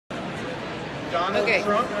Donald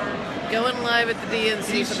Trump. Going live at the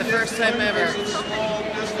DNC for the first time ever.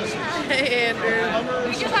 Hey, Andrew.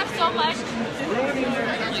 We just have so much. Look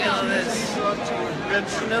at all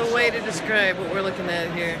this. No way to describe what we're looking at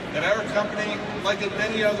here. At our company, like at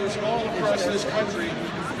many others all across this country,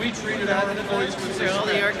 we treated our employees with respect. All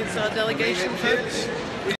the Arkansas delegation folks.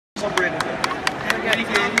 We celebrated them. We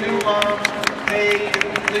gave new moms paid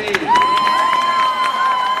leave.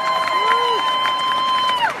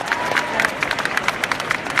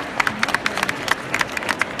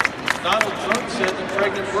 Donald Trump said that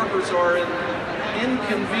pregnant workers are an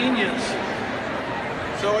inconvenience.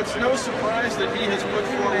 So it's no surprise that he has put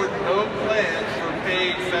forward no plan for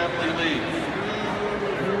paid family leave.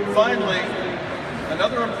 Finally,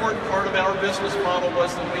 another important part of our business model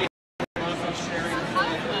was that we had profit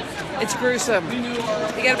sharing. It's gruesome. You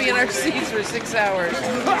gotta be in our seats for 6 hours. We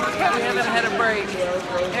haven't had a break.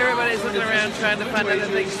 Everybody's looking around trying to find other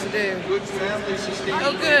things to do.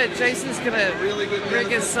 Oh good, Jason's gonna rig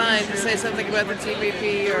his sign to say something about the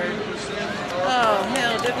TVP or... Oh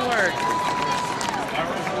hell, it didn't work.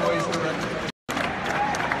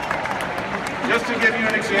 Just to give you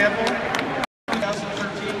an example,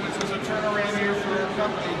 2013, which was a turnaround year for our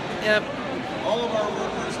company. Yep. All of our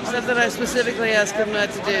workers... Something I specifically asked him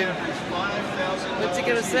not to do. What's he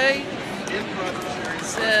gonna say? It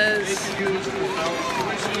says... a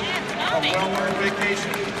well-earned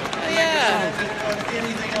vacation. Oh yeah.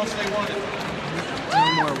 Anything else they wanted. No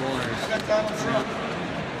more wars. Got Donald Trump.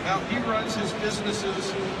 Now he runs his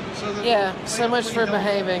businesses so that... Yeah, so much for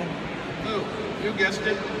behaving. Who? You guessed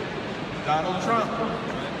it. Donald Trump.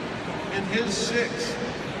 In his six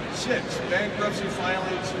bankruptcy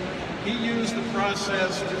filings, he used the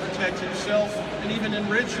process to protect himself and even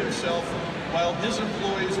enrich himself while his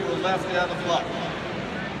employees were left out of luck.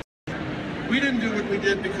 We didn't do what we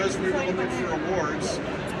did because we were looking for awards.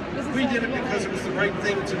 We did it because it was the right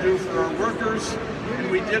thing to do for our workers,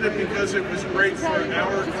 and we did it because it was great for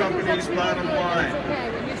our company's bottom line.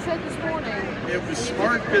 It was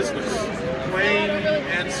smart business, plain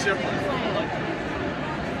and simple.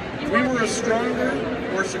 We were a stronger,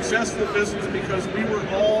 more successful business because we were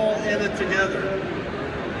all in it together.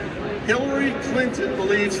 Hillary Clinton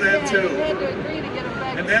believes that too.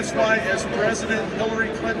 And that's why, as president, Hillary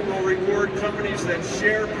Clinton will reward companies that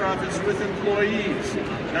share profits with employees,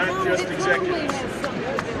 not just executives.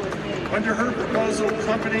 Under her proposal,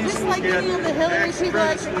 companies will get tax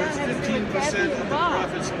credits worth 15% of the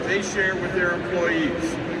profits they share with their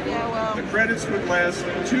employees. The credits would last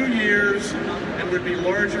 2 years and would be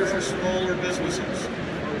larger for smaller businesses.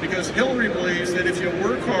 Because Hillary believes that if you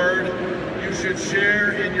work hard, you should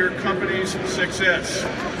share in your company's success.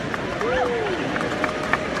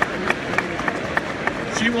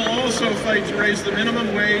 She will also fight to raise the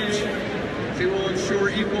minimum wage. She will ensure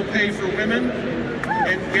equal pay for women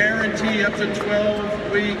and guarantee up to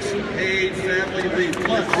 12 weeks paid family leave,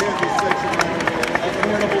 plus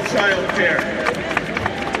affordable child care.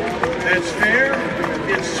 That's fair,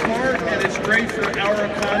 it's smart, and it's great for our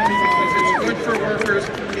economy because it's good for workers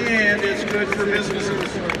and it's good for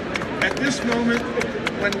businesses. At this moment,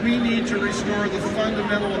 when we need to restore the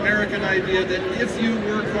fundamental American idea that if you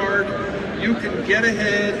work hard, you can get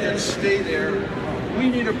ahead and stay there, we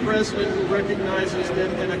need a president who recognizes that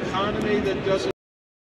an economy that doesn't